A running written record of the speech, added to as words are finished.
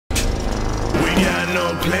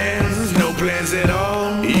no plans at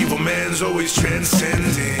all. Evil man's always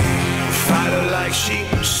transcending. Fighter like sheep,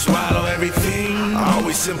 swallow everything.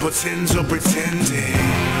 Always simpletons or pretending.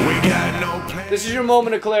 We got no plans. This is your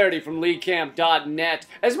moment of clarity from LeeCamp.net.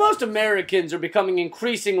 As most Americans are becoming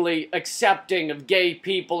increasingly accepting of gay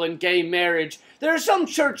people and gay marriage, there are some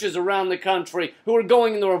churches around the country who are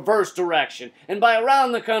going in the reverse direction. And by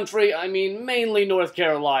around the country, I mean mainly North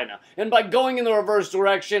Carolina. And by going in the reverse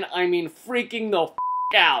direction, I mean freaking the f***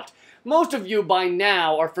 out. Most of you by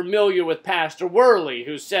now are familiar with Pastor Worley,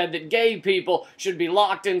 who said that gay people should be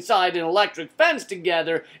locked inside an electric fence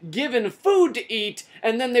together, given food to eat,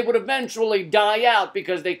 and then they would eventually die out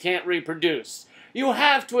because they can't reproduce. You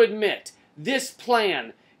have to admit, this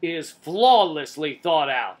plan is flawlessly thought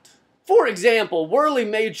out. For example, Worley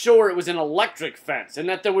made sure it was an electric fence and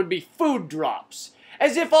that there would be food drops.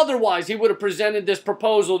 As if otherwise he would have presented this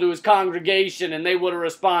proposal to his congregation and they would have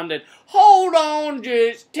responded, "Hold on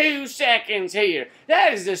just 2 seconds here.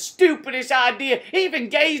 That is the stupidest idea. Even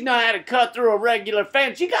gays know how to cut through a regular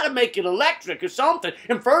fence. You gotta make it electric or something.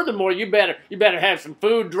 And furthermore, you better have some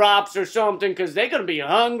food drops or something because they're gonna be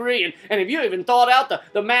hungry. And if you even thought out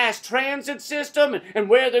the mass transit system and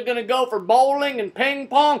where they're gonna go for bowling and ping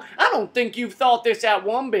pong, I don't think you've thought this out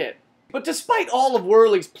one bit." But despite all of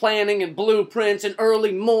Worley's planning and blueprints and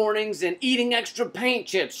early mornings and eating extra paint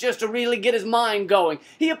chips just to really get his mind going,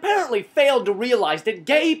 he apparently failed to realize that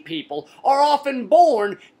gay people are often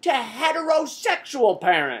born to heterosexual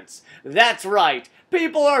parents. That's right.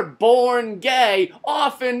 People are born gay,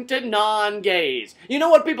 often to non-gays. You know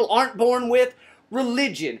what people aren't born with?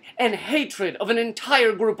 Religion and hatred of an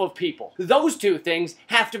entire group of people. Those two things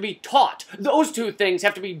have to be taught. Those two things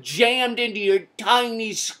have to be jammed into your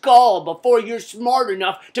tiny skull before you're smart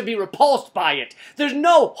enough to be repulsed by it. There's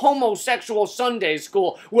no homosexual Sunday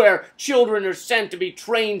school where children are sent to be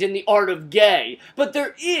trained in the art of gay. But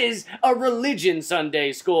there is a religion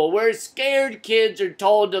Sunday school where scared kids are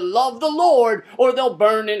told to love the Lord or they'll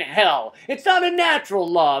burn in hell. It's not a natural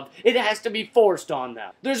love. It has to be forced on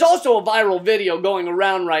them. There's also a viral video going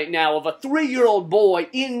around right now of a 3-year-old boy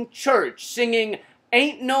in church singing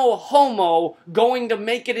 "Ain't No Homo Going to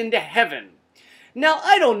Make It Into Heaven." Now,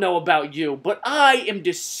 I don't know about you, but I am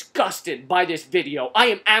disgusted by this video. I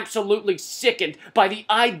am absolutely sickened by the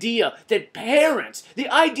idea that parents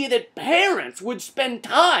would spend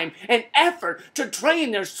time and effort to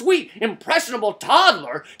train their sweet, impressionable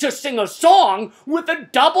toddler to sing a song with a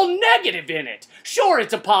double negative in it. Sure,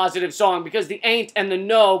 it's a positive song because the ain't and the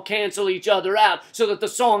no cancel each other out so that the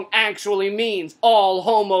song actually means all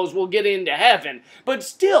homos will get into heaven. But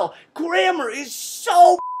still, grammar is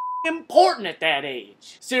so important at that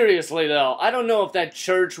age. Seriously though, I don't know if that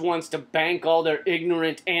church wants to bank all their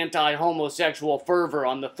ignorant anti-homosexual fervor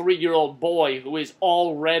on the 3-year-old boy who is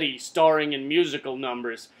already starring in musical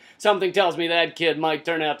numbers. Something tells me that kid might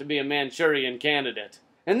turn out to be a Manchurian candidate.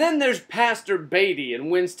 And then there's Pastor Beatty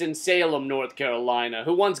in Winston-Salem, North Carolina,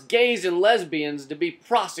 who wants gays and lesbians to be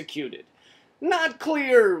prosecuted. Not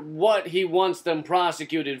clear what he wants them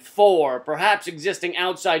prosecuted for, perhaps existing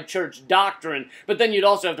outside church doctrine, but then you'd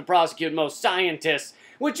also have to prosecute most scientists,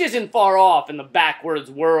 which isn't far off in the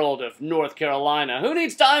backwards world of North Carolina. Who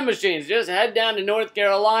needs time machines? Just head down to North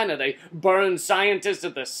Carolina. They burn scientists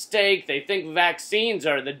at the stake, they think vaccines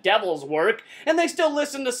are the devil's work, and they still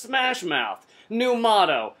listen to Smash Mouth. New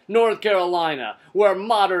motto, North Carolina, where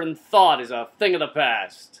modern thought is a thing of the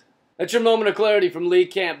past. That's your moment of clarity from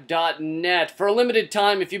LeeCamp.net. For a limited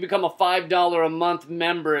time, if you become a $5 a month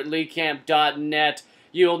member at LeeCamp.net,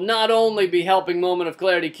 you'll not only be helping Moment of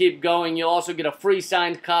Clarity keep going, you'll also get a free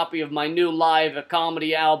signed copy of my new live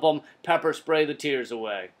comedy album, Pepper Spray the Tears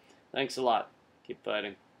Away. Thanks a lot. Keep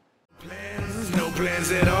fighting. No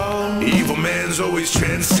plans at all. Evil man's always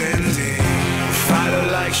transcending.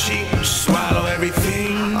 Fighter like sheep, swallow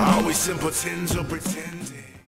everything. Always simpletons or pretend.